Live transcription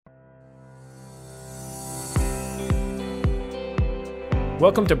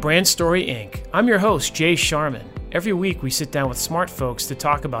Welcome to Brand Story Inc. I'm your host, Jay Sharman. Every week we sit down with smart folks to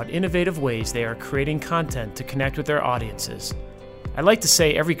talk about innovative ways they are creating content to connect with their audiences. I like to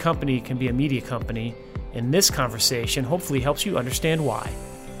say every company can be a media company, and this conversation hopefully helps you understand why.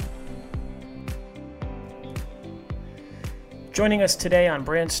 Joining us today on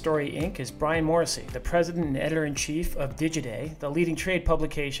Brand Story Inc. is Brian Morrissey, the president and editor-in-chief of Digiday, the leading trade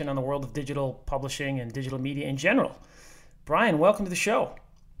publication on the world of digital publishing and digital media in general. Brian, welcome to the show.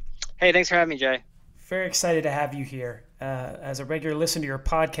 Hey, thanks for having me, Jay. Very excited to have you here. As a regular listener to your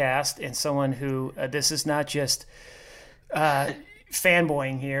podcast and someone who, this is not just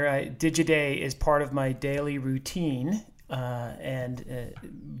fanboying here, Digiday is part of my daily routine, and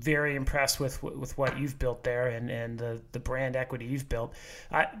very impressed with what you've built there and the brand equity you've built.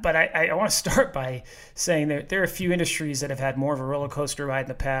 But I want to start by saying that there are a few industries that have had more of a roller coaster ride in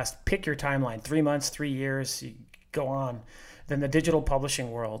the past. Pick your timeline, 3 months, 3 years, you go on, than the digital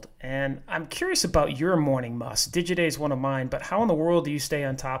publishing world. And I'm curious about your morning must. Digiday is one of mine, but how in the world do you stay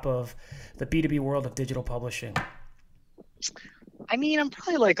on top of the B2B world of digital publishing? I mean, I'm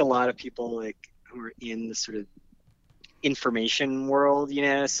probably like a lot of people who are in the sort of information world,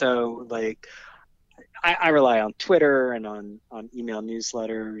 so I rely on Twitter and on email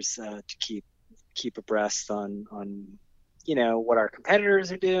newsletters to keep abreast on what our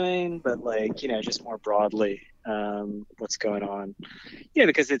competitors are doing, but just more broadly what's going on,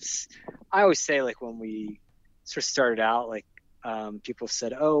 because I always say, when we sort of started out, people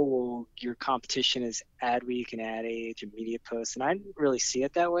said, oh, well, your competition is Adweek and Ad Age and Media Post, and I didn't really see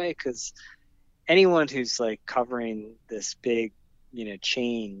it that way, because anyone who's covering this big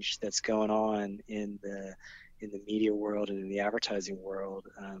change that's going on in the media world and in the advertising world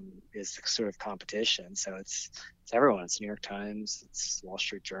is the sort of competition. So it's everyone. It's New York Times, it's Wall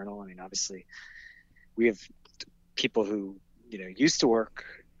Street Journal. I mean, obviously we have people who used to work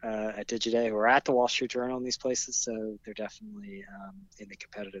at Digiday who are at the Wall Street Journal in these places, so they're definitely in the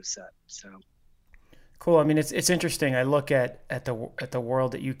competitive set. So cool. I mean, it's interesting. I look at the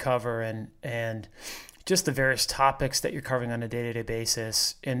world that you cover and just the various topics that you're covering on a day-to-day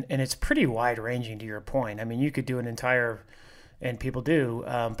basis, and it's pretty wide-ranging, to your point. I mean, you could do an entire, and people do,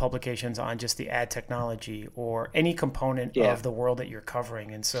 publications on just the ad technology or any component of the world that you're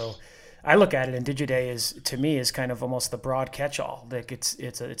covering. And so I look at it, and Digiday to me is kind of almost the broad catch-all.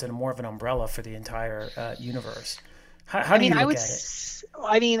 It's a more of an umbrella for the entire universe. How do you look at it?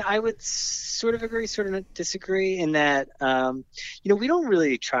 I mean, I would sort of agree, sort of disagree in that, we don't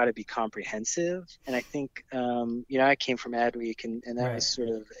really try to be comprehensive. And I think, I came from Adweek, and that right. was sort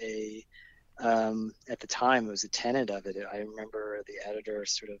of at the time, it was a tenet of it. I remember the editor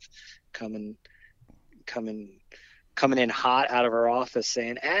sort of coming in hot out of our office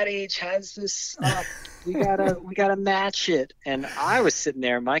saying, Ad Age has this up. We gotta match it. And I was sitting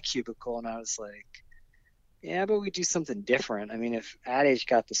there in my cubicle, and I was like, yeah, but we do something different. I mean, if Ad Age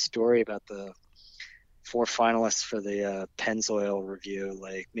got the story about the 4 finalists for the Pennzoil review,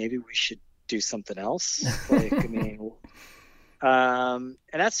 maybe we should do something else. And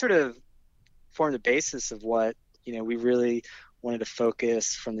that sort of formed the basis of what, we really wanted to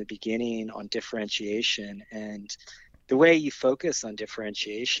focus from the beginning on differentiation. And the way you focus on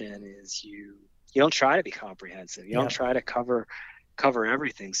differentiation is you don't try to be comprehensive. You don't try to cover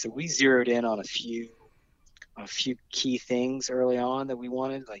everything. So we zeroed in on a few key things early on that we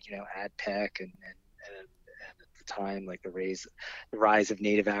wanted, ad tech and at the time, the rise of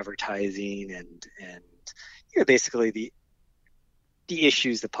native advertising and basically the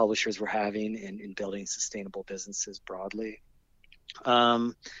issues that publishers were having in building sustainable businesses broadly.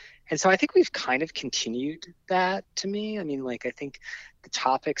 And so I think we've kind of continued that, to me. I mean, I think the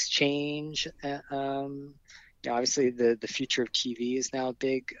topics change. Obviously, the future of TV is now a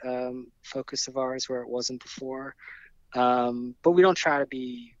big focus of ours, where it wasn't before. But we don't try to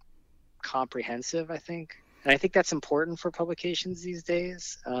be comprehensive, I think. And I think that's important for publications these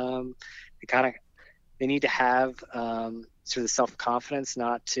days. They need to have sort of the self-confidence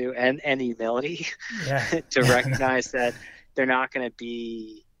and the humility to recognize that they're not going to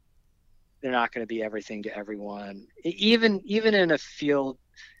be everything to everyone. Even in a field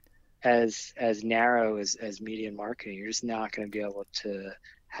as narrow as media and marketing, you're just not going to be able to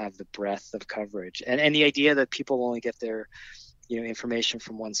have the breadth of coverage. And the idea that people only get their information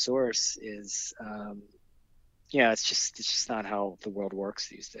from one source is it's just not how the world works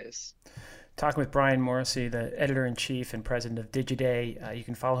these days. Talking with Brian Morrissey, the editor-in-chief and president of Digiday. You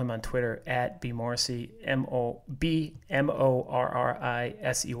can follow him on Twitter at bmorrissey, MORRISEY,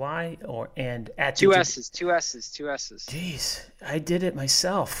 and at two S's. Jeez, I did it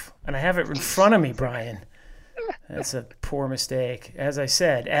myself, and I have it in front of me, Brian. That's a poor mistake. As I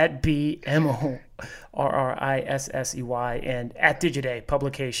said, at BMORRISSEY and at Digiday.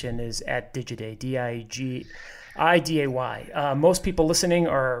 Publication is at Digiday, DIGIDAY. Most people listening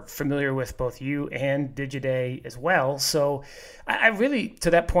are familiar with both you and Digiday as well. So I really, to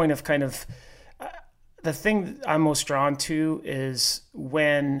that point of kind of, the thing I'm most drawn to is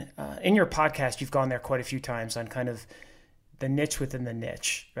when in your podcast, you've gone there quite a few times on kind of the niche within the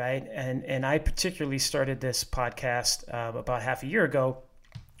niche, right? And I particularly started this podcast about half a year ago,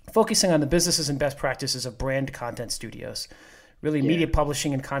 focusing on the businesses and best practices of brand content studios, really media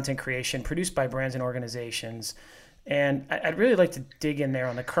publishing and content creation produced by brands and organizations. And I'd really like to dig in there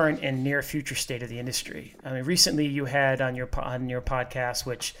on the current and near future state of the industry. I mean, recently you had on your podcast,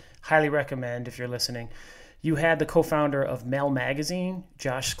 which highly recommend if you're listening, you had the co-founder of Mel Magazine,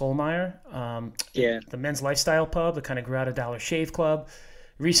 Josh Skolmeyer, the Men's Lifestyle Pub that kind of grew out of Dollar Shave Club.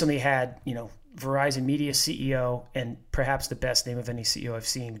 Recently had, Verizon Media CEO, and perhaps the best name of any CEO I've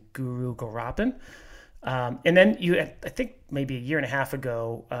seen, Guru Gowrappan. And then you, I think maybe a year and a half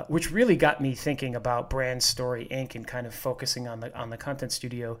ago, which really got me thinking about Brand Story Inc. and kind of focusing on the content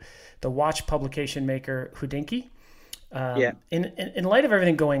studio, the watch publication maker Hodinkee. In light of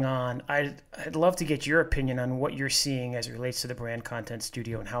everything going on, I'd love to get your opinion on what you're seeing as it relates to the brand content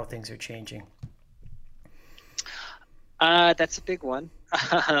studio and how things are changing. That's a big one.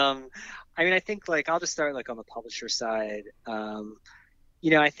 I mean, I think I'll just start on the publisher side.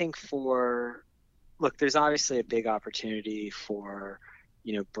 I think there's obviously a big opportunity for,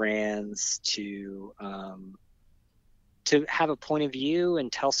 brands to have a point of view and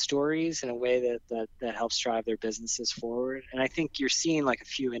tell stories in a way that helps drive their businesses forward. And I think you're seeing a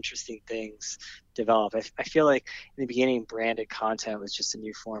few interesting things develop. I feel like in the beginning, branded content was just a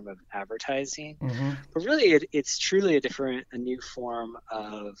new form of advertising, but really it's truly a new form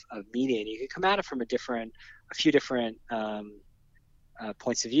of media. And you can come at it from a few different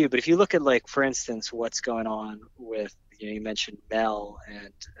points of view. But if you look at for instance, what's going on with, you mentioned Mel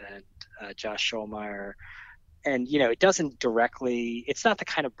and Josh Skolmeyer, and it doesn't directly, it's not the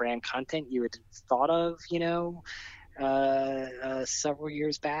kind of brand content you would have thought of several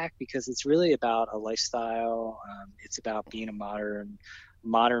years back, because it's really about a lifestyle. It's about being a modern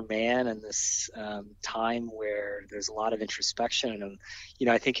man in this time where there's a lot of introspection. And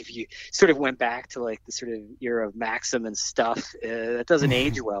I think if you sort of went back to the sort of era of Maxim and stuff, that doesn't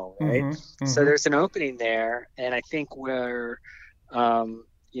age well, right? So there's an opening there. And I think where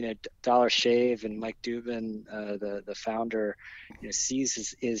Dollar Shave and Mike Dubin, the founder,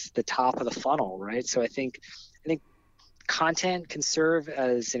 sees is the top of the funnel, right? So I think content can serve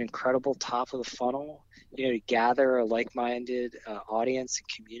as an incredible top of the funnel, to gather a like-minded audience and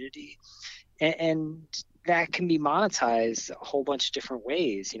community, and that can be monetized a whole bunch of different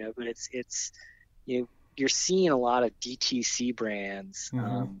ways, but it's you're seeing a lot of DTC brands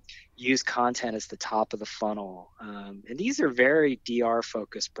use content as the top of the funnel. And these are very DR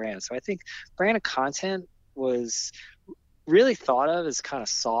focused brands. So I think branded content was really thought of as kind of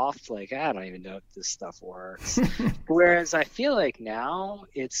soft, I don't even know if this stuff works. Whereas I feel like now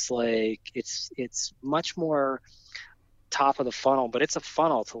it's it's much more top of the funnel, but it's a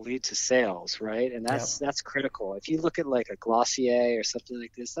funnel to lead to sales, right? And that's critical. If you look at a Glossier or something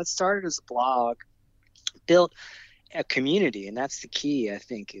like this, that started as a blog, built a community, and that's the key, I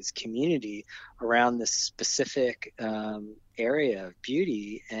think, is community around this specific area of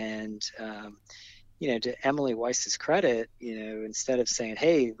beauty. And to Emily Weiss's credit, instead of saying,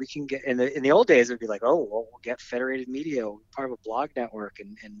 hey, we can get, in the old days it would be like, oh, well, we'll get Federated Media, we'll be part of a blog network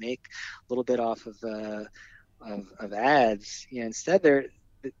and make a little bit off of ads. Instead they're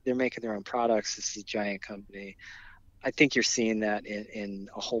making their own products. This is a giant company. I think you're seeing that in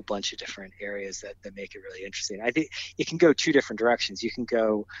a whole bunch of different areas that make it really interesting. I think it can go two different directions. You can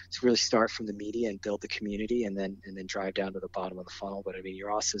go to really start from the media and build the community, and then drive down to the bottom of the funnel. But I mean, you're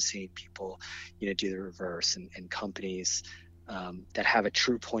also seeing people, do the reverse, and companies that have a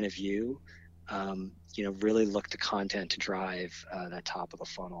true point of view, really look to content to drive that top of the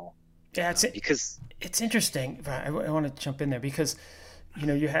funnel. Yeah, because it's interesting. I want to jump in there because,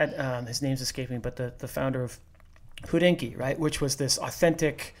 you had his name's escaping, but the founder of Hodinkee, right, which was this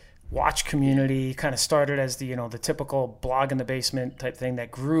authentic watch community, kind of started as the typical blog in the basement type thing that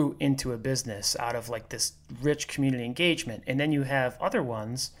grew into a business out of this rich community engagement. And then you have other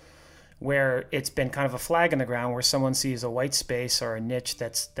ones where it's been kind of a flag in the ground, where someone sees a white space or a niche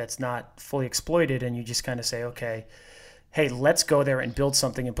that's not fully exploited, and you just kind of say, okay, hey, let's go there and build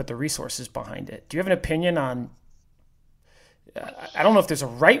something and put the resources behind it. Do you have an opinion on, I don't know if there's a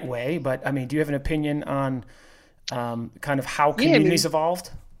right way, but I mean, do you have an opinion on kind of how communities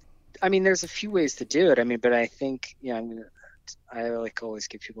evolved? I mean, there's a few ways to do it. I mean, but I think, yeah, I mean, I like always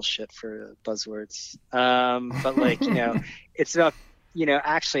give people shit for buzzwords. But like, it's about,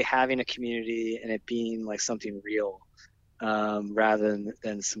 actually having a community and it being like something real, rather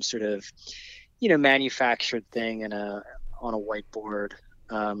than some sort of, manufactured thing on a whiteboard.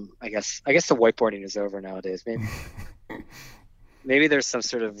 I guess the whiteboarding is over nowadays. Maybe there's some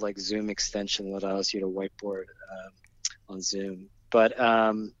sort of like Zoom extension that allows you to whiteboard on Zoom, but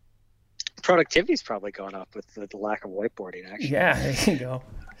productivity's probably gone up with the lack of whiteboarding. Actually, Yeah, there you go.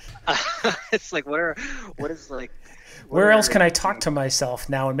 It's like what is like where else can I talk to myself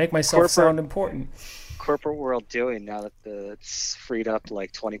now and make myself sound important? Corporate world doing now that it's freed up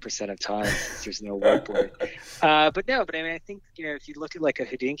like 20% of time since there's no whiteboard. But I mean, I think, if you look at like a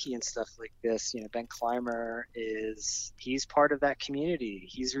Hodinkee and stuff like this, Ben Clymer he's part of that community.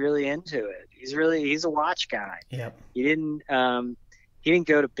 He's really into it. He's a watch guy. Yep. He didn't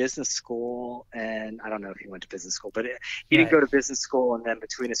go to business school, and I don't know if he went to business school, but he didn't go to business school and then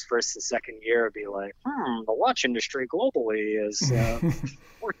between his first and second year be like, the watch industry globally is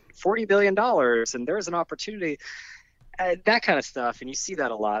 $40 billion and there's an opportunity, that kind of stuff. And you see that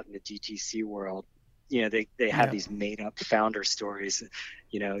a lot in the DTC world. They have these made up founder stories.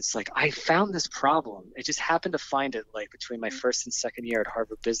 It's like, I found this problem. I just happened to find it like between my first and second year at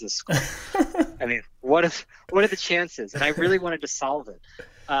Harvard Business School. I mean, what are the chances? And I really wanted to solve it.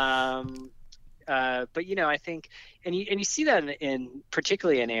 But I think, and you see that in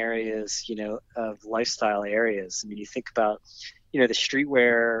particularly in areas, of lifestyle areas. I mean, you think about, the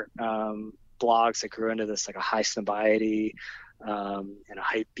streetwear blogs that grew into this, like a High Snobiety, and a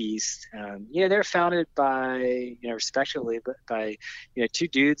Hype Beast. They're founded by, respectively, but by, two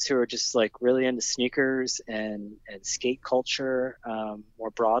dudes who are just like really into sneakers and skate culture,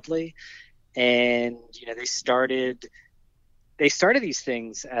 more broadly. And, they started these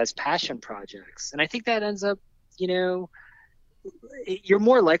things as passion projects. And I think that ends up, you're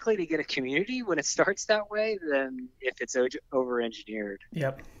more likely to get a community when it starts that way than if it's over-engineered.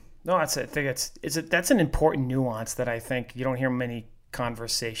 Yep. No, I think that's an important nuance that I think you don't hear many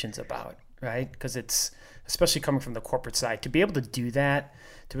conversations about, right? Because it's, especially coming from the corporate side, to be able to do that,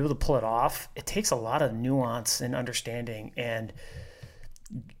 to be able to pull it off, it takes a lot of nuance and understanding and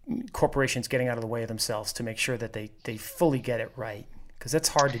corporations getting out of the way of themselves to make sure that they fully get it right, because that's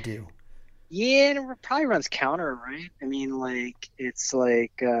hard to do. Yeah, and it probably runs counter, right? I mean, like, it's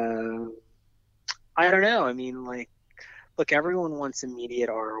like, I don't know. I mean, like, look, everyone wants immediate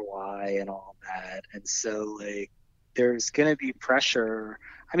ROI and all that. And so, like, there's going to be pressure.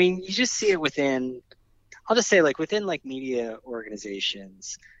 I mean, you just see it within, I'll just say, like, within, like, media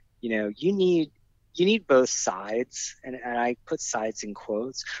organizations, you need both sides, and I put sides in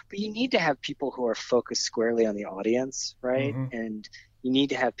quotes, but you need to have people who are focused squarely on the audience, right? Mm-hmm. And you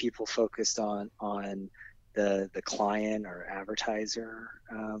need to have people focused on the client or advertiser,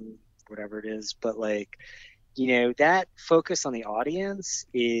 whatever it is. But like, that focus on the audience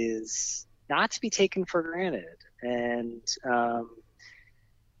is not to be taken for granted. And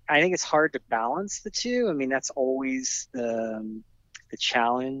I think it's hard to balance the two. I mean, that's always the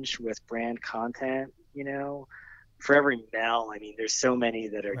challenge with brand content. For every Mel, I mean, there's so many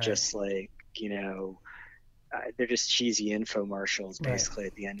that are just like, they're just cheesy infomercials basically.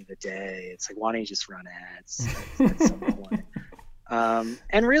 At the end of the day. It's like, why don't you just run ads at some point?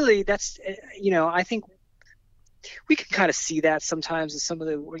 And really, that's, I think we can kind of see that sometimes in some of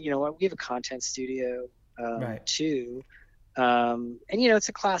the, we have a content studio too. And, it's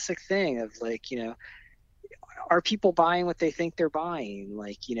a classic thing of like, are people buying what they think they're buying?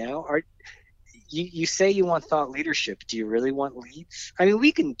 Like, you say you want thought leadership. Do you really want leads? I mean,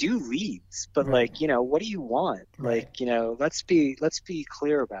 we can do leads, but like, what do you want? Like, let's be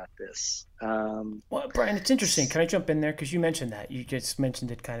clear about this. Well, Brian, it's interesting. Can I jump in there? Because you mentioned that. You just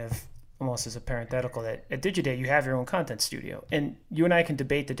mentioned it kind of almost as a parenthetical that at Digiday, you have your own content studio. And you and I can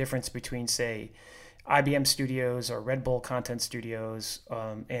debate the difference between, say, IBM Studios or Red Bull Content Studios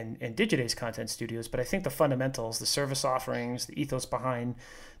and Digiday's content studios. But I think the fundamentals, the service offerings, the ethos behind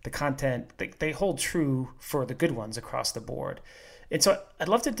the content, they hold true for the good ones across the board. And so I'd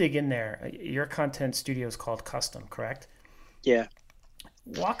love to dig in there. Your content studio is called Custom, correct? Yeah.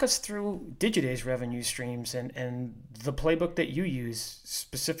 Walk us through Digiday's revenue streams and the playbook that you use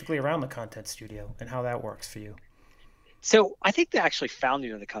specifically around the content studio and how that works for you. So I think the actually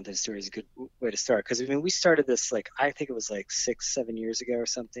founding of the content studio is a good way to start, because I mean, we started this like, I think it was like 6-7 years ago or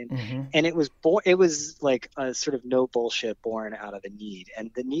something, and it was like a sort of no bullshit born out of a need,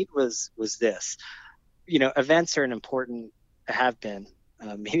 and the need was this, events are have been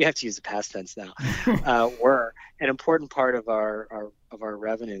maybe I have to use the past tense now, were an important part of our our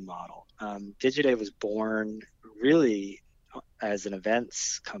revenue model. Digiday was born really as an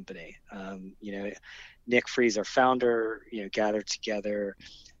events company. Nick Freeze, our founder, gathered together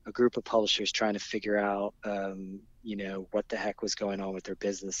a group of publishers trying to figure out, what the heck was going on with their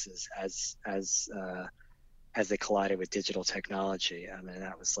businesses as they collided with digital technology. I mean,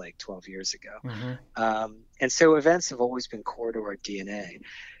 that was like 12 years ago. Mm-hmm. And so events have always been core to our DNA.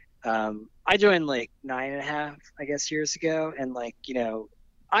 I joined like 9.5, I guess, years ago. And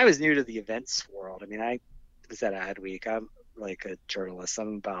I was new to the events world. I mean, I was at Adweek. I'm like a journalist.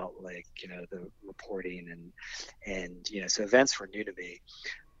 I'm about the reporting and so events were new to me.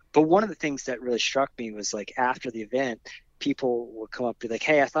 But one of the things that really struck me was like after the event, people would come up and be like,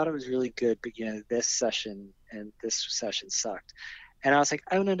 "Hey, I thought it was really good, but this session and this session sucked." And I was like,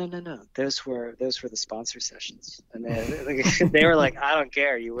 "Oh, no. Those were the sponsor sessions." And they were like, "I don't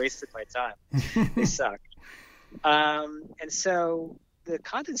care. You wasted my time. They sucked." And so the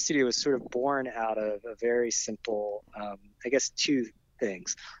content studio was sort of born out of a very simple, I guess, two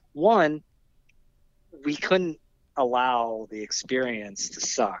things. One, we couldn't allow the experience to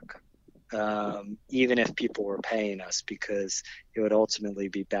suck, even if people were paying us, because it would ultimately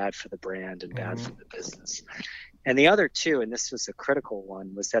be bad for the brand and bad for the business. And the other two, and this was a critical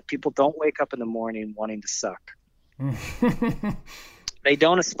one, was that people don't wake up in the morning wanting to suck. They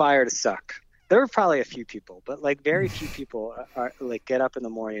don't aspire to suck. There were probably a few people, but very few people are get up in the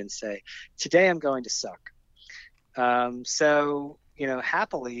morning and say, "Today I'm going to suck." So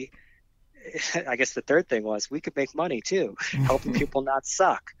happily, I guess the third thing was we could make money too, helping people not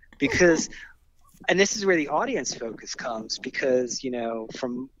suck, because, and this is where the audience focus comes, because,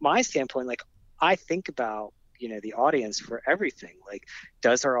 from my standpoint, I think about, the audience for everything.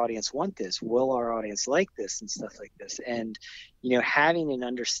 Does our audience want this? Will our audience like this and stuff like this? And, having an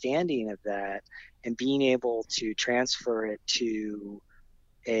understanding of that and being able to transfer it to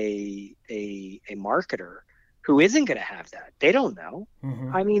a marketer who isn't going to have that. They don't know.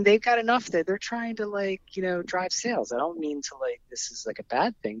 Mm-hmm. I mean, they've got enough that they're trying to drive sales. I don't mean to this is a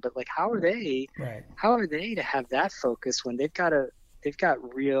bad thing, but how are they to have that focus when they've got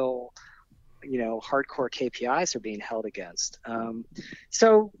real, hardcore KPIs are being held against.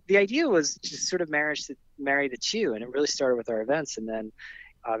 So the idea was to sort of marry the two, and it really started with our events. And then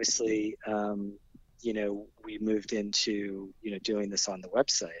obviously, we moved into, doing this on the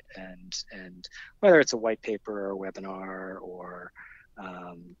website, and whether it's a white paper or a webinar or,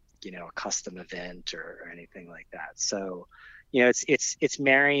 a custom event or anything like that. So, it's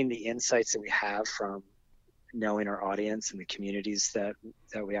marrying the insights that we have from knowing our audience and the communities that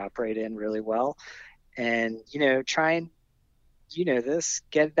we operate in really well. And, try and,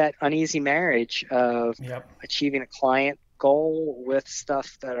 get that uneasy marriage of achieving a client goal with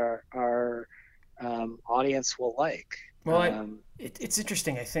stuff that our audience will like. Well, it's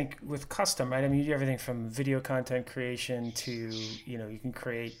interesting, I think, with custom, right? I mean, you do everything from video content creation to, you can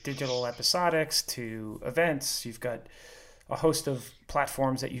create digital episodics to events. You've got a host of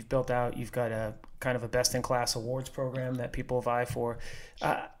platforms that you've built out. You've got a kind of a best-in-class awards program that people vie for.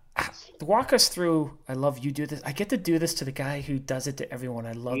 Walk us through, I love you do this. I get to do this to the guy who does it to everyone.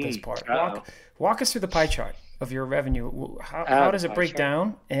 I love this part. Walk us through the pie chart of your revenue. How does it break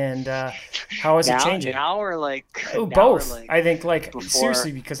down, and how is it changing? Now we're both. I think before,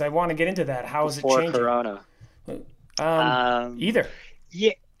 seriously, because I want to get into that. How is it changing? Corona. Either.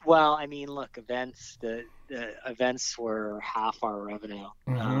 Yeah. Well, I mean, look, events. The events were half our revenue.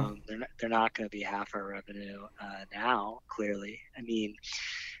 Mm-hmm. They're not going to be half our revenue now. Clearly, I mean,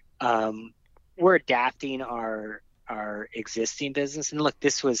 we're adapting our existing business. And look,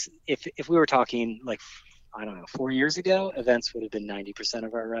 this was if we were talking 4 years ago, events would have been 90%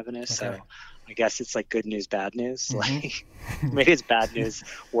 of our revenue. Okay. So I guess it's good news, bad news. Mm-hmm. Maybe it's bad news,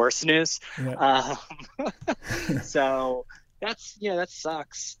 worse news. Yeah. So that's, that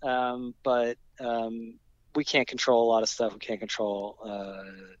sucks. But we can't control a lot of stuff. We can't control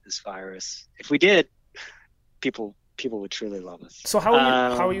this virus. If we did, people would truly love us. So how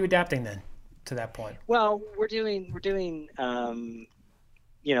are you adapting then to that point? Well, we're doing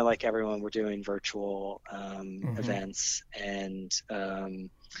like everyone, we're doing virtual mm-hmm. events, and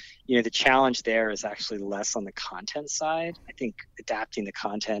the challenge there is actually less on the content side. I think adapting the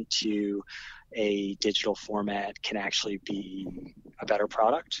content to a digital format can actually be a better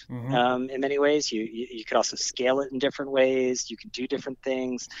product. Mm-hmm. In many ways. You could also scale it in different ways. You can do different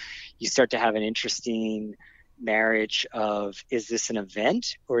things. You start to have an interesting marriage of, is this an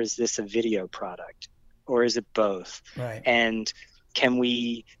event or is this a video product, or is it both? Right. And can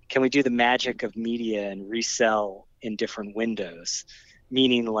we do the magic of media and resell in different windows?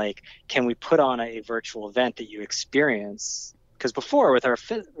 Meaning, can we put on a virtual event that you experience because before with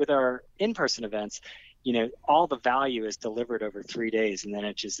our in-person events, all the value is delivered over 3 days and then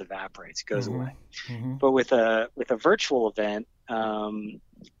it just evaporates, goes Mm-hmm. away. Mm-hmm. But with a virtual event,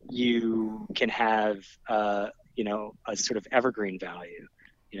 you can have a sort of evergreen value.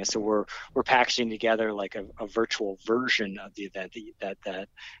 So we're packaging together like a virtual version of the event that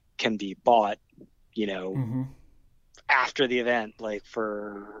can be bought, Mm-hmm. after the event, like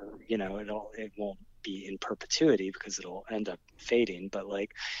it won't be in perpetuity because it'll end up fading, but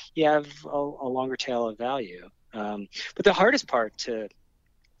like you have a longer tail of value. But the hardest part to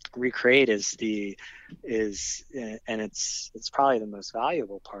recreate and it's probably the most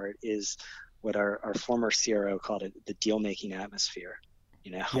valuable part, is what our former CRO called it, the deal making atmosphere.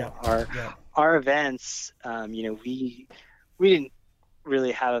 Yeah. our Yeah. our events, we didn't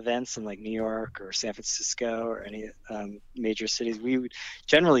really have events in like New York or San Francisco or any major cities. We would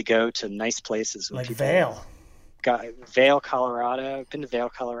generally go to nice places when Like people Vail. got Vail, Colorado. I've been to Vail,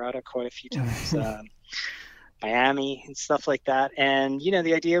 Colorado quite a few times. Miami and stuff like that. And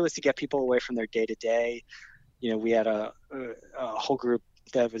the idea was to get people away from their day to day. We had a whole group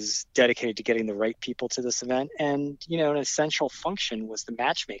that was dedicated to getting the right people to this event, and an essential function was the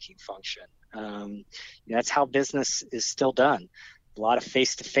matchmaking function. That's how business is still done. A lot of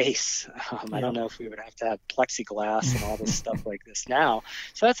face to face. I don't Yep. know if we would have to have plexiglass and all this stuff like this now.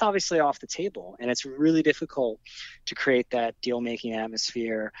 So that's obviously off the table, and it's really difficult to create that deal making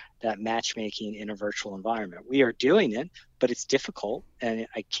atmosphere, that matchmaking in a virtual environment. We are doing it, but it's difficult, and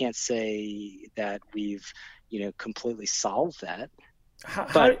I can't say that we've completely solved that. How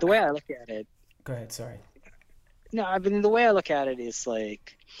But the way I look at it, Go ahead. Sorry. no, I mean, the way I look at it is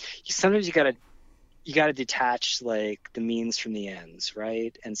like, sometimes you gotta detach like the means from the ends,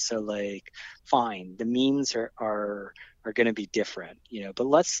 right? And so like, fine, the means are going to be different, but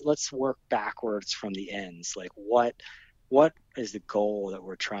let's work backwards from the ends. Like, what is the goal that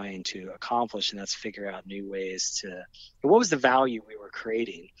we're trying to accomplish, and let's figure out new ways to. What was the value we were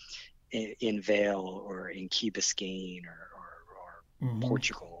creating in Vail or in Key Biscayne or Mm-hmm.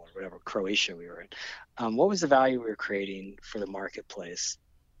 Portugal or whatever, Croatia we were in? What was the value we were creating for the marketplace?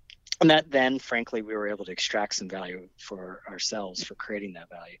 And that then, frankly, we were able to extract some value for ourselves for creating that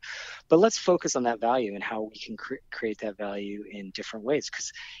value. But let's focus on that value and how we can create that value in different ways,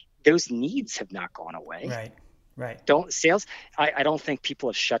 because those needs have not gone away. Right. Right. I don't think people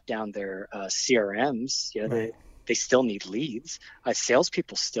have shut down their CRMs. Right. They still need leads.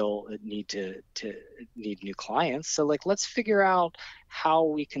 Salespeople still need need new clients. So like, let's figure out how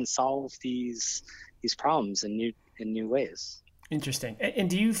we can solve these problems in new ways. Interesting. And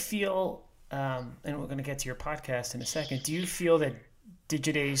do you feel, and we're going to get to your podcast in a second, do you feel that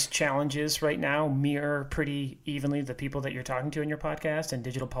Digiday's challenges right now mirror pretty evenly the people that you're talking to in your podcast and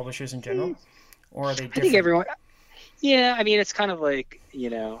digital publishers in general? Or are they I think different? everyone, yeah, I mean, it's kind of like,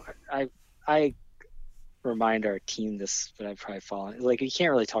 I remind our team this, but I've probably fallen, like, you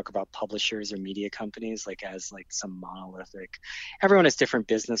can't really talk about publishers or media companies like as like some monolithic. Everyone has different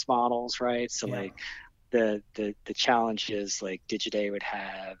business models, right? So Yeah. like, the challenges like Digiday would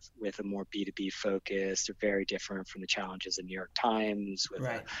have with a more B2B focus are very different from the challenges of New York Times with a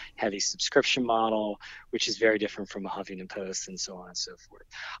Right. heavy subscription model, which is very different from a Huffington Post, and so on and so forth.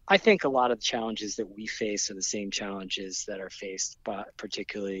 I think a lot of the challenges that we face are the same challenges that are faced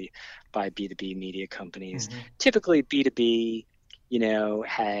particularly by B2B media companies. Mm-hmm. Typically B2B,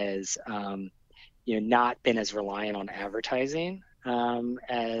 has not been as reliant on advertising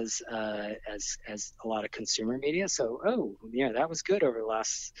as a lot of consumer media. So, that was good over the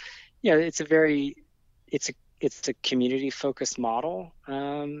last. It's a community focused model,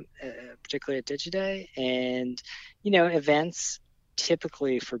 particularly at Digiday, and events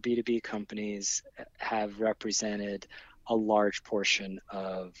typically for B2B companies have represented a large portion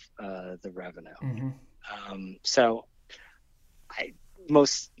of the revenue. Mm-hmm. So, I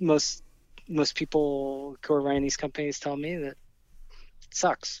most people who are running these companies tell me that it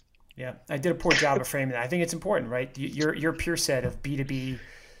sucks. Yeah. I did a poor job of framing that. I think it's important, right? Your peer set of B2B,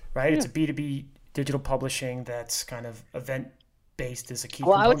 right? It's Yeah. a B2B digital publishing that's kind of event based is a key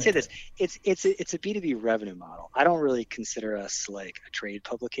Well, I would component say to this: it. it's a B2B revenue model. I don't really consider us like a trade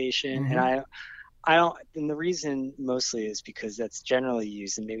publication, and Mm-hmm. I don't. And the reason mostly is because that's generally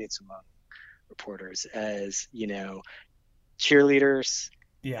used, and maybe it's among reporters, as cheerleaders,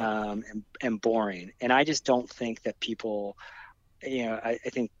 Yeah. and boring. And I just don't think that people. I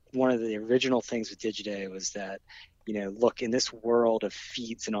think one of the original things with Digiday was that, look, in this world of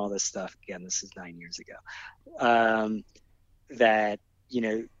feeds and all this stuff, again, this is 9 years ago, that,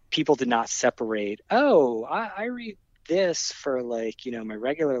 people did not separate, oh, I read this for like, my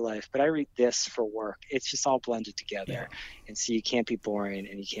regular life, but I read this for work. It's just all blended Yeah. together. And so you can't be boring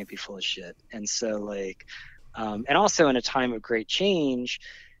and you can't be full of shit. And so like, and also in a time of great change,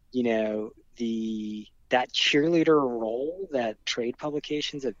 that cheerleader role that trade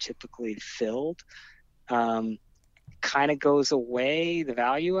publications have typically filled, kind of goes away. The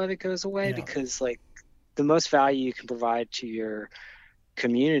value of it goes away because like the most value you can provide to your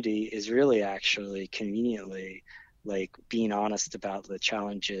community is really actually conveniently like being honest about the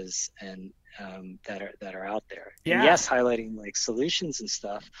challenges and that are out there. Yeah. And yes, highlighting like solutions and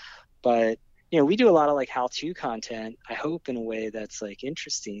stuff, but we do a lot of like how-to content, I hope in a way that's like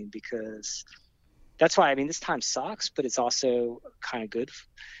interesting, because that's why, I mean, this time sucks, but it's also kind of good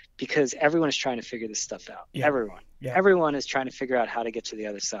because everyone is trying to figure this stuff out. Yeah. Everyone is trying to figure out how to get to the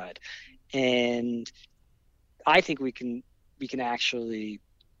other side. And I think we can actually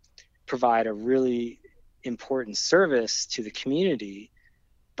provide a really important service to the community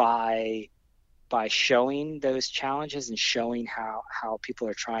by showing those challenges and showing how people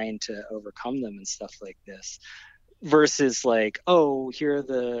are trying to overcome them and stuff like this, versus like, oh, here are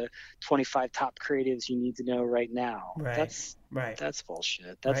the 25 top creatives you need to know right now. Right. That's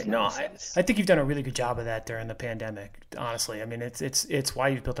bullshit. That's right. nonsense. No, I think you've done a really good job of that during the pandemic. Honestly, I mean, it's why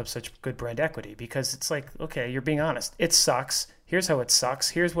you've built up such good brand equity, because it's like, okay, you're being honest. It sucks. Here's how it sucks.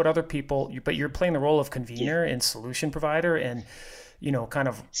 Here's what other people. But you're playing the role of convener and solution provider, and kind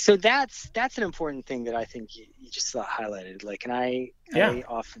of. So that's an important thing that I think you just highlighted. Like, and I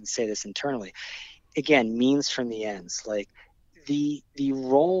often say this internally. Again, means from the ends. Like the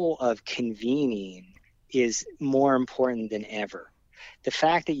role of convening is more important than ever. The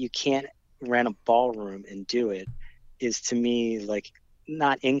fact that you can't rent a ballroom and do it is, to me, like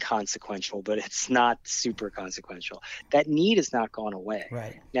not inconsequential, but it's not super consequential. That need has not gone away.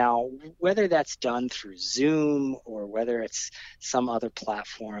 Right. Now, whether that's done through Zoom or whether it's some other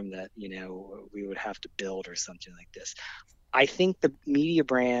platform that, we would have to build or something like this, I think the media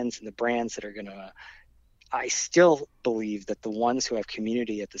brands and the brands that are I still believe that the ones who have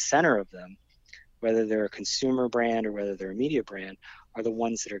community at the center of them, whether they're a consumer brand or whether they're a media brand, are the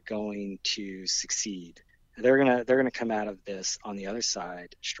ones that are going to succeed. They're gonna come out of this on the other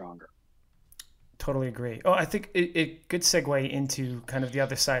side stronger. Totally agree. Oh, I think it good segue into kind of the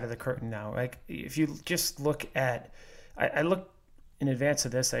other side of the curtain now. Like if you just look at, I looked in advance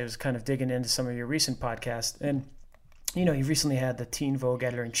of this, I was kind of digging into some of your recent podcasts, and you recently had the Teen Vogue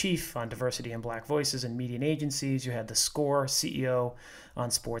editor-in-chief on diversity and black voices in media and agencies. You had the SCORE CEO on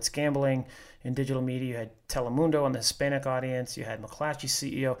sports gambling and digital media. You had Telemundo on the Hispanic audience. You had McClatchy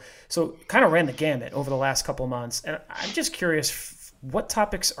CEO. So kind of ran the gamut over the last couple of months. And I'm just curious, what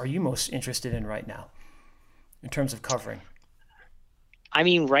topics are you most interested in right now in terms of covering? I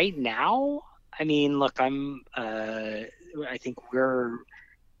mean, right now, look, I think we're,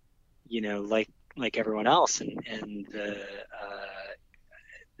 like everyone else, and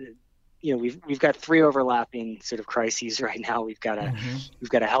we've got three overlapping sort of crises right now. We've got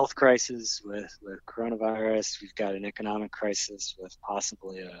a health crisis with coronavirus. We've got an economic crisis with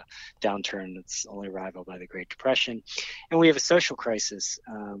possibly a downturn that's only rivaled by the Great Depression, and we have a social crisis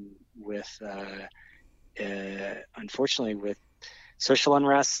with unfortunately with social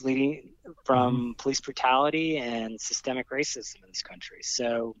unrest leading from police brutality and systemic racism in this country.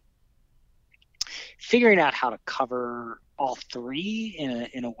 So figuring out how to cover all three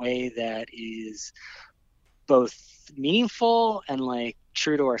in a way that is both meaningful and like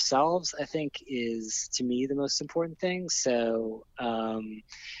true to ourselves, I think is, to me, the most important thing. So, I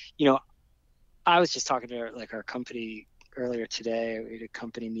was just talking to our company earlier today. We had a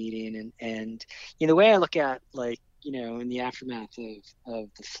company meeting, and the way I look at in the aftermath of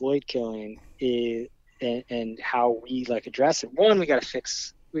the Floyd killing is, and how we address it. One, we got to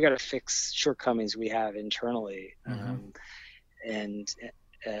fix shortcomings we have internally. And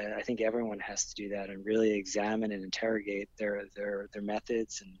I think everyone has to do that and really examine and interrogate their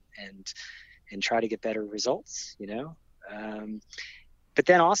methods and try to get better results, but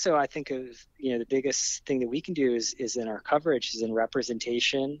then also I think of, the biggest thing that we can do is in our coverage, is in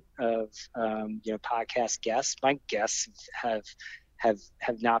representation of, podcast guests. My guests have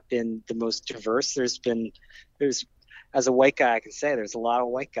not been the most diverse. There's as a white guy, I can say there's a lot of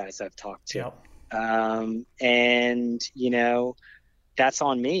white guys I've talked to. Yep. And that's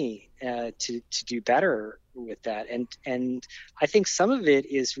on me to do better with that. And I think some of it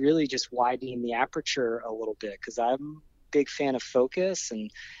is really just widening the aperture a little bit, because I'm a big fan of focus, and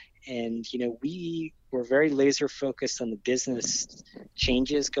we were very laser focused on the business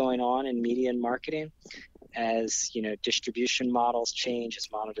changes going on in media and marketing. as distribution models change, as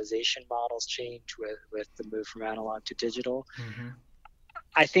monetization models change with the move from analog to digital. Mm-hmm.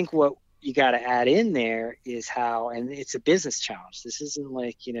 I think what you got to add in there is how, and it's a business challenge. This isn't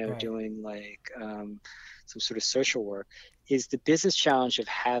like Right. doing like some sort of social work. Is the business challenge of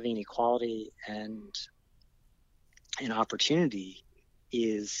having equality and opportunity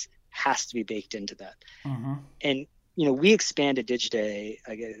has to be baked into that. Mm-hmm. And we expanded Digiday,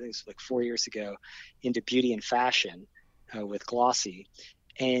 I guess it was like 4 years ago, into beauty and fashion with Glossy.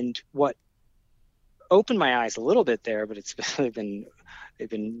 And what opened my eyes a little bit there, but it's they've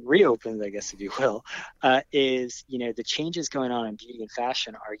been reopened, I guess, if you will, is the changes going on in beauty and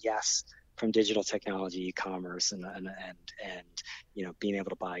fashion are, yes, from digital technology, e-commerce, and being able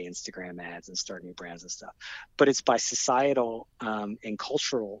to buy Instagram ads and start new brands and stuff. But it's by societal and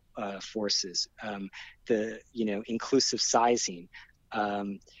cultural forces, the inclusive sizing,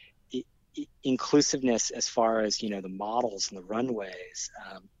 inclusiveness as far as the models and the runways,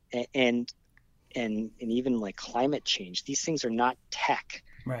 and even like climate change. These things are not tech,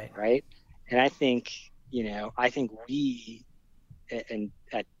 right? And I think we and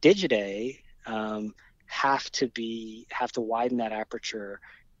at Digiday have to widen that aperture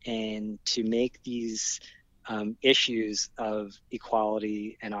and to make these issues of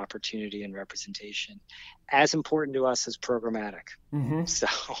equality and opportunity and representation as important to us as programmatic. Mm-hmm. So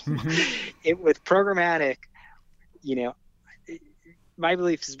mm-hmm. With programmatic, my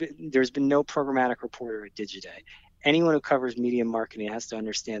belief is there's been no programmatic reporter at Digiday. Anyone who covers media marketing has to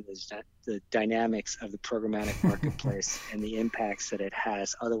understand the dynamics of the programmatic marketplace and the impacts that it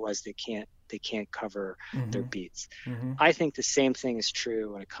has. Otherwise, they can't cover mm-hmm. their beats. Mm-hmm. I think the same thing is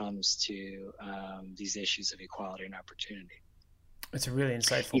true when it comes to these issues of equality and opportunity. It's a really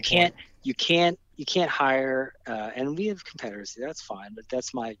insightful point. You can't hire, and we have competitors. That's fine, but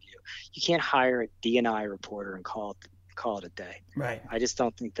that's my view. You can't hire a D&I reporter and call it a day. Right. I just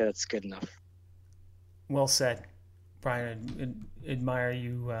don't think that's good enough. Well said. Brian, I admire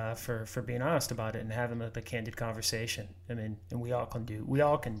you for being honest about it and having the candid conversation. I mean, and we all can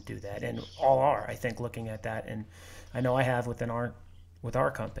do that, and all are, I think, looking at that. And I know I have with our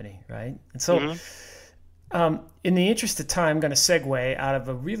company, right? And so, mm-hmm. In the interest of time, I'm going to segue out of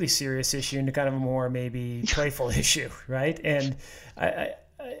a really serious issue into kind of a more maybe playful issue, right? And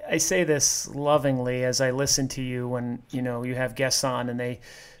I say this lovingly as I listen to you when you have guests on and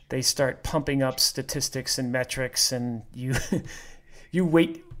they start pumping up statistics and metrics, and you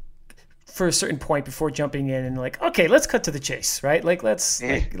wait for a certain point before jumping in and like, okay, let's cut to the chase, right? Like let's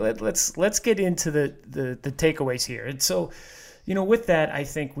get into the takeaways here. And so, with that, I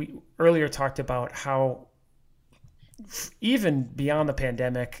think we earlier talked about how even beyond the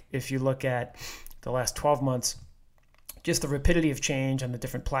pandemic, if you look at the last 12 months, just the rapidity of change on the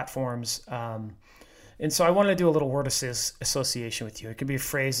different platforms. And so I want to do a little word association with you. It could be a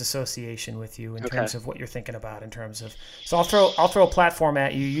phrase association with you in terms of what you're thinking about in terms of. So I'll throw a platform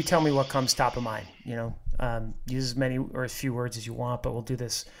at you. You tell me what comes top of mind. Use as many or as few words as you want, but we'll do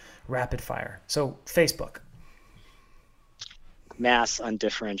this rapid fire. So Facebook. Mass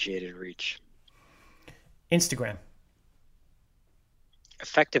undifferentiated reach. Instagram.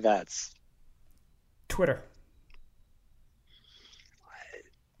 Effective ads. Twitter.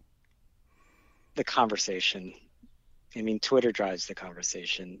 The conversation. I mean, Twitter drives the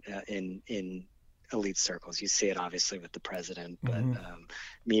conversation in elite circles. You see it obviously with the president, but mm-hmm.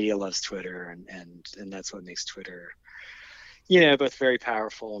 Media loves Twitter, and that's what makes Twitter, both very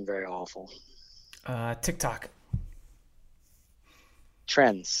powerful and very awful. TikTok.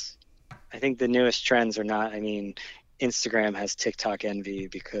 Trends. I think the newest trends are not. I mean, Instagram has TikTok envy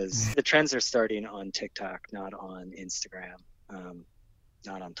because the trends are starting on TikTok, not on Instagram,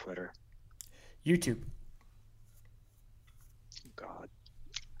 not on Twitter. YouTube. God,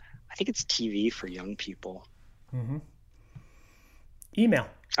 I think it's TV for young people. Mm-hmm. Email.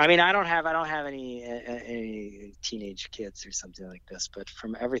 I mean, I don't have any teenage kids or something like this, but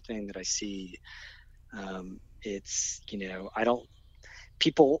from everything that I see, it's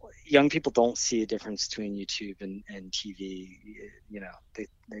young people don't see a difference between YouTube and TV.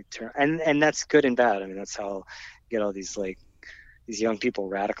 They turn, and that's good and bad. I mean, that's how you get all these these young people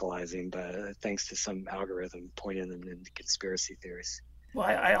radicalizing, but thanks to some algorithm pointing them into conspiracy theories. Well,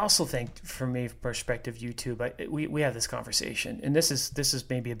 I also think, from my perspective, YouTube, we have this conversation, and this is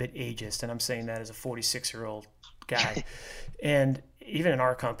maybe a bit ageist, and I'm saying that as a 46-year-old guy. And even in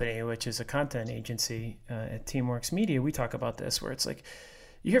our company, which is a content agency at Teamworks Media, we talk about this, where it's like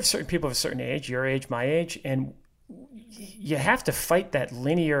you have certain people of a certain age, your age, my age, and you have to fight that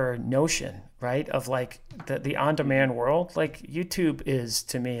linear notion, right, of like the on-demand world. Like YouTube is,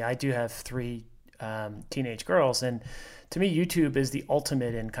 to me, I do have 3 teenage girls. And to me, YouTube is the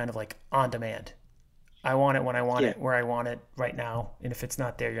ultimate in kind of like on demand. I want it when I want Yeah. it, where I want it right now. And if it's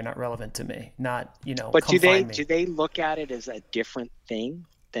not there, you're not relevant to me. Not, But come find me. do they look at it as a different thing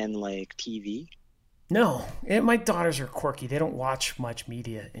than like TV? No, my daughters are quirky. They don't watch much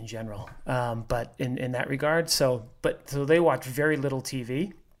media in general, but in that regard, so they watch very little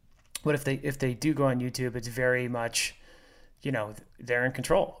TV. But if they do go on YouTube, it's very much, they're in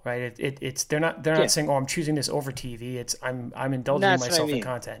control, right? It's they're not Yeah. saying, oh, I'm choosing this over TV. It's I'm And indulging that's what I myself in mean.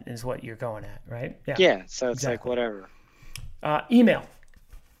 content is what you're going at, right? Yeah, Yeah. So it's like exactly. whatever. Email.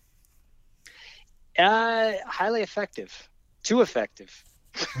 Highly effective. Too effective.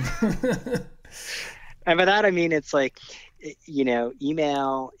 And by that I mean it's like,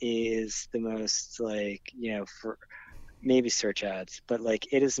 email is the most like, for maybe search ads, but like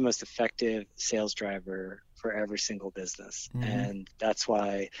it is the most effective sales driver for every single business, Mm-hmm. and that's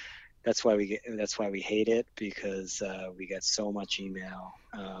why we hate it, because we get so much email.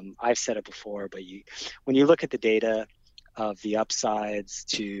 I've said it before, but when you look at the data of the upsides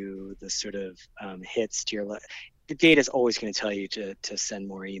to the sort of hits to the data is always going to tell you to send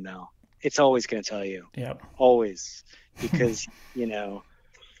more email. It's always going to tell you, Yep. always, because you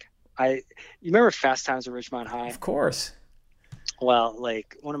remember Fast Times at Ridgemont High? Of course. Well,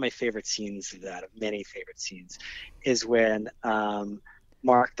 like one of my favorite scenes of that, of many favorite scenes, is when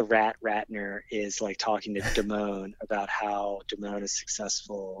Mark the Rat Ratner is like talking to Damone about how Damone is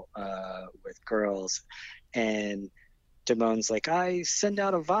successful with girls, and Damone's like, I send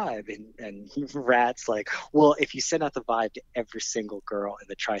out a vibe, and Rat's like, well, if you send out the vibe to every single girl in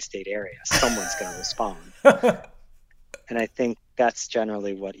the tri-state area, someone's going to respond. And I think that's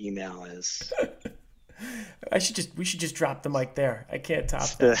generally what email is. We should just drop the mic there. I can't top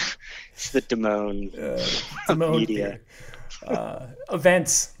It's that. the Damone Damone media.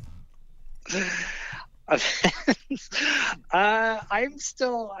 Events. I'm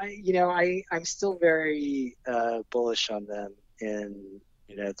still, I'm still very bullish on them in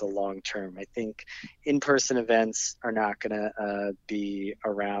the long term. I think in-person events are not going to be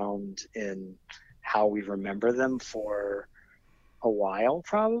around in how we remember them for a while,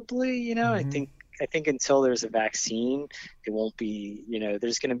 probably. Mm-hmm. I think until there's a vaccine, it won't be.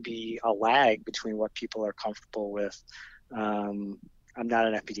 There's going to be a lag between what people are comfortable with. I'm not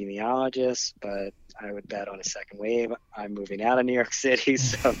an epidemiologist, but I would bet on a second wave. I'm moving out of New York City,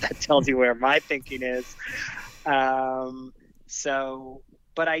 so that tells you where my thinking is. But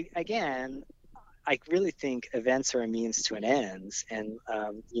I really think events are a means to an end, and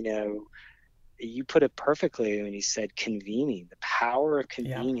you put it perfectly when you said convening. The power of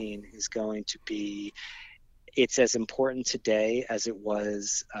Yeah. convening is going to be. It's as important today as it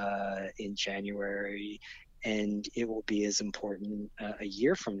was in January, and it will be as important a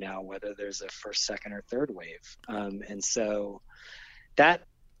year from now, whether there's a first, second, or third wave. And so that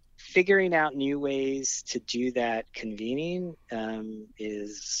figuring out new ways to do that convening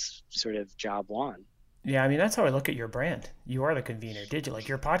is sort of job one. Yeah, I mean that's how I look at your brand. You are the convener, digital, like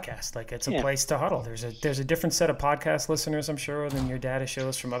your podcast. Like it's a Yeah. place to huddle. There's a different set of podcast listeners, I'm sure, than your data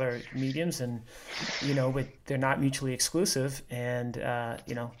shows from other mediums, and but they're not mutually exclusive. And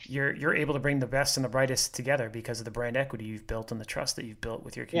you're able to bring the best and the brightest together because of the brand equity you've built and the trust that you've built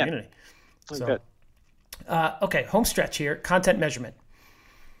with your Yeah. community. Oh, So, good. Okay, home stretch here. Content measurement.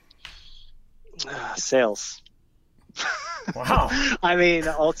 Sales. Wow. I mean,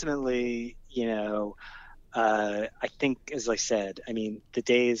 ultimately, I think, as I said, I mean, the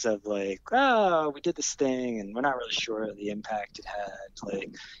days of like, oh, we did this thing and we're not really sure the impact it had.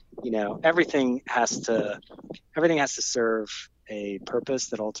 Like, everything has to serve a purpose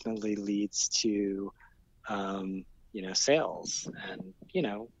that ultimately leads to, sales, and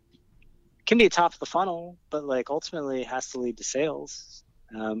can be a top of the funnel, but like ultimately it has to lead to sales.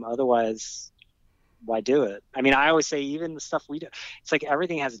 Otherwise, why do it? I mean, I always say even the stuff we do, it's like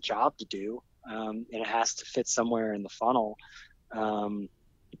everything has a job to do, and it has to fit somewhere in the funnel.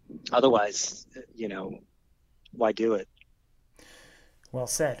 Otherwise, why do it? Well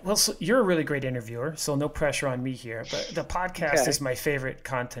said. Well, so you're a really great interviewer, so no pressure on me here. But the podcast Okay. is my favorite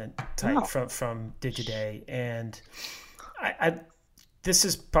content type Oh. from Digiday, and this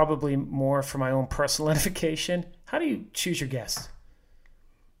is probably more for my own personal edification. How do you choose your guests?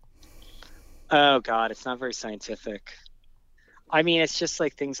 Oh God, it's not very scientific. I mean, it's just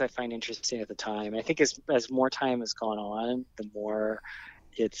like things I find interesting at the time. I think as more time has gone on, the more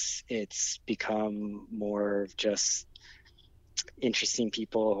it's become more of just interesting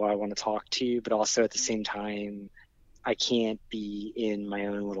people who I want to talk to, but also at the same time, I can't be in my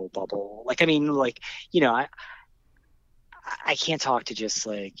own little bubble. Like, I mean, like, I can't talk to just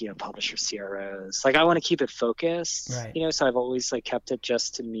like, publisher CROs. Like I want to keep it focused, Right. so I've always like kept it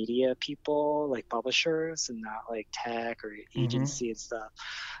just to media people, like publishers, and not like tech or agency and stuff.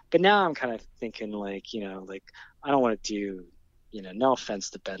 But now I'm kind of thinking like, like I don't want to do, no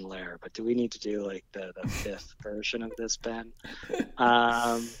offense to Ben Lair, but do we need to do like the fifth version of this, Ben?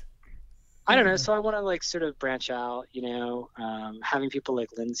 I don't know. So I want to like sort of branch out, having people like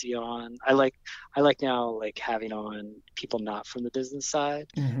Lindsay on. I like now like having on people not from the business side,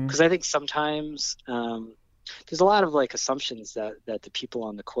 because I think sometimes there's a lot of like assumptions that the people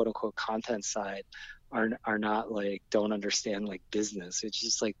on the quote unquote content side are not like, don't understand like business. It's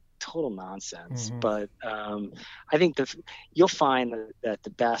just like total nonsense. But I think you'll find that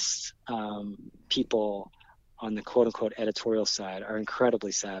the best people on the quote unquote editorial side are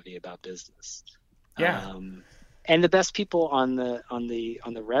incredibly savvy about business. Yeah. And the best people on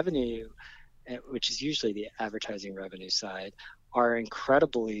the revenue, which is usually the advertising revenue side, are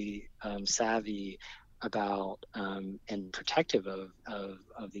incredibly savvy about and protective of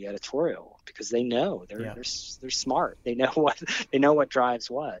the editorial, because they know they're smart. They know what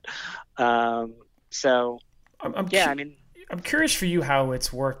drives what. So I'm curious for you how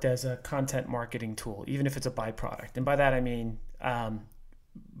it's worked as a content marketing tool, even if it's a byproduct. And by that, I mean,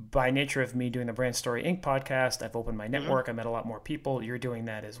 by nature of me doing the Brand Story Inc. podcast, I've opened my network. I met a lot more people. You're doing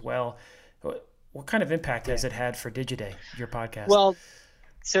that as well. What kind of impact has it had for Digiday, your podcast? Well,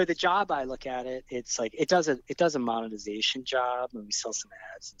 so the job I look at it's like it does a monetization job, and we sell some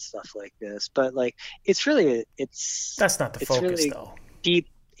ads and stuff like this. But like that's not the focus, really though. Deep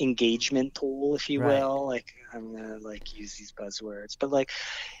engagement tool, if you will. Like I'm gonna like use these buzzwords, but like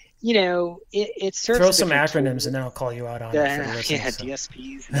it serves. Throw some acronyms and then I'll call you out on it.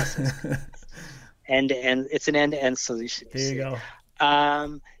 DSPs and it's an end-to-end solution. There you go.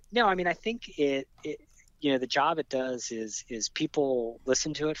 No, I mean I think it the job it does is people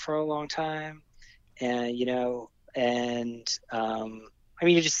listen to it for a long time, and I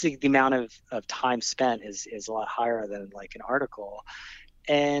mean you just think the amount of time spent is a lot higher than like an article.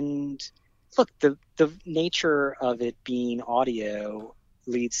 And look, the nature of it being audio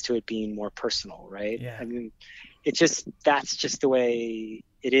leads to it being more personal, right? Yeah. I mean, that's just the way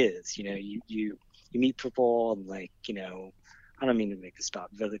it is. You meet people and like, I don't mean to make this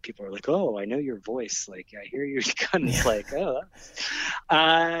stop. Other people are like, "Oh, I know your voice. Like, I hear you." And it's like, "Oh."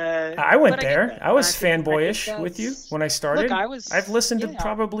 I went there. I was fanboyish with you when I started. Look, I've listened to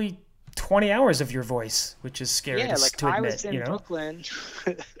probably 20 hours of your voice, which is scary to admit. I was in Brooklyn.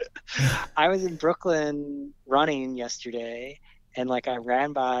 I was in Brooklyn running yesterday, and like I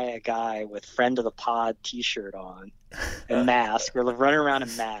ran by a guy with "Friend of the Pod" T-shirt on, a mask. We're running around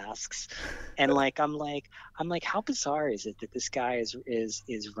in masks, and like I'm like, how bizarre is it that this guy is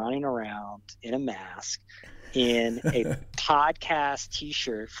running around in a mask in a podcast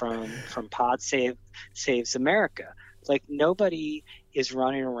T-shirt from Pod Saves America? Like nobody is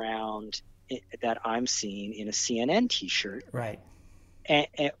running around that I'm seeing in a CNN T-shirt, right? And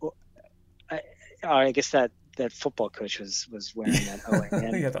I guess that football coach was wearing that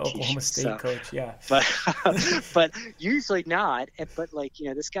OAN. Yeah, the Oklahoma State coach, yeah. But usually not. But like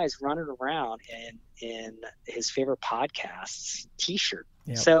this guy's running around in his favorite podcasts T-shirt.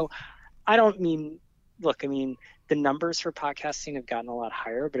 Yep. So I mean the numbers for podcasting have gotten a lot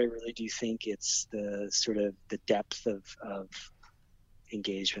higher, but I really do think it's the sort of the depth of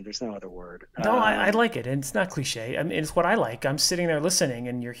engagement. There's no other word. No, I like it, and it's not cliche. I mean, it's what I like. I'm sitting there listening,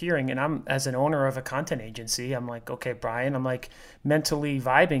 and you're hearing, and I'm, as an owner of a content agency, I'm like, okay, Brian, I'm like mentally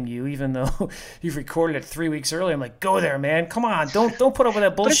vibing you, even though you've recorded it 3 weeks early. I'm like, go there, man. Come on, don't put up with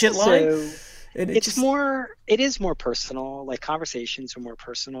that bullshit line. It is more personal. Like conversations are more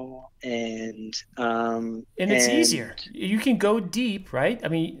personal, and it's easier. You can go deep, right? I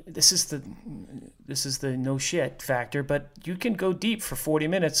mean, this is the no shit factor, but you can go deep for 40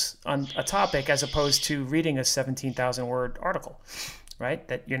 minutes on a topic as opposed to reading a 17,000 word article, right?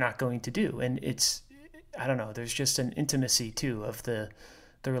 That you're not going to do. And I don't know, there's just an intimacy too of the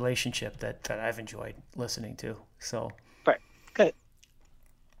relationship that I've enjoyed listening to. So, right. Good.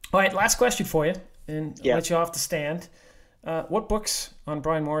 All right, last question for you, and I'll let you off the stand. What books on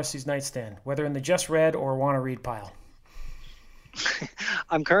Brian Morrissey's nightstand, whether in the just read or want to read pile?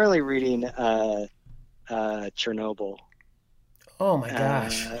 I'm currently reading Chernobyl. Oh my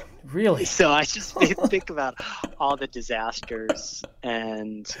gosh, really? So I just think about all the disasters,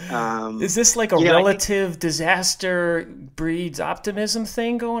 and is this like a relative disaster breeds optimism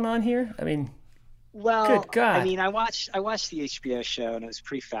thing going on here? I mean, well, good God. I mean, I watched the HBO show, and it was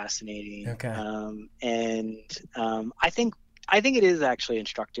pretty fascinating. Okay. And I think I think it is actually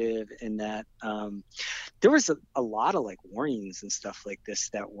instructive in that there was a lot of like warnings and stuff like this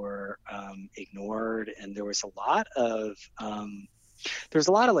that were ignored, and there was a lot of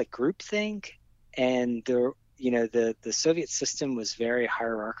like groupthink, and there, you know, the Soviet system was very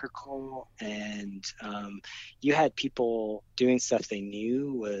hierarchical, and you had people doing stuff they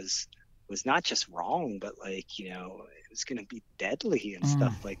knew was not just wrong, but like, you know, it was going to be deadly and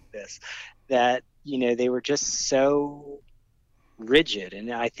stuff like this, that, you know, they were just so rigid.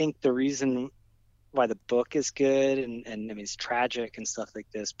 And I think the reason why the book is good, and I mean, it's tragic and stuff like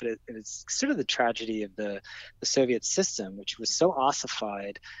this, but it's sort of the tragedy of the Soviet system, which was so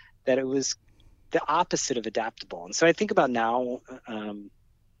ossified that it was the opposite of adaptable. And so I think about now,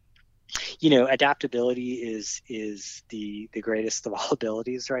 you know, adaptability is the greatest of all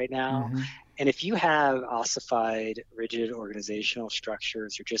abilities right now. Mm-hmm. And if you have ossified, rigid organizational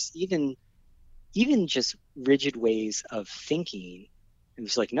structures, or just even just rigid ways of thinking, and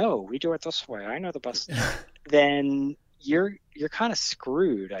it's like, no, we do it this way, I know the best, then you're kind of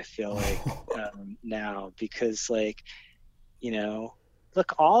screwed, I feel like, now, because, like, you know,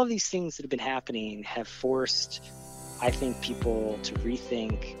 look, all of these things that have been happening have forced, I think, people to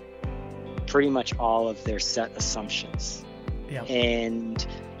rethink pretty much all of their set assumptions. Yeah. And,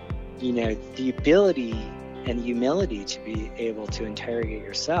 you know, the ability and humility to be able to interrogate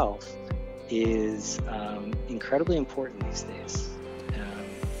yourself is incredibly important these days.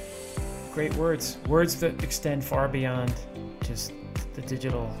 Great words that extend far beyond just the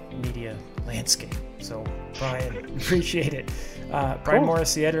digital media landscape. So, Brian, appreciate it. Brian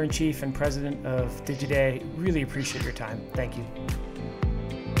Morris, the editor-in-chief and president of Digiday, really appreciate your time. Thank you.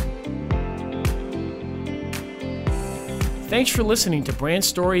 Thanks for listening to Brand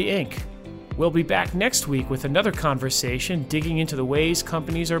Story Inc. We'll be back next week with another conversation digging into the ways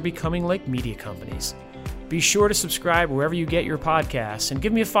companies are becoming like media companies. Be sure to subscribe wherever you get your podcasts, and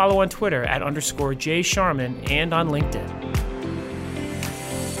give me a follow on Twitter @_Jay Sharman and on LinkedIn.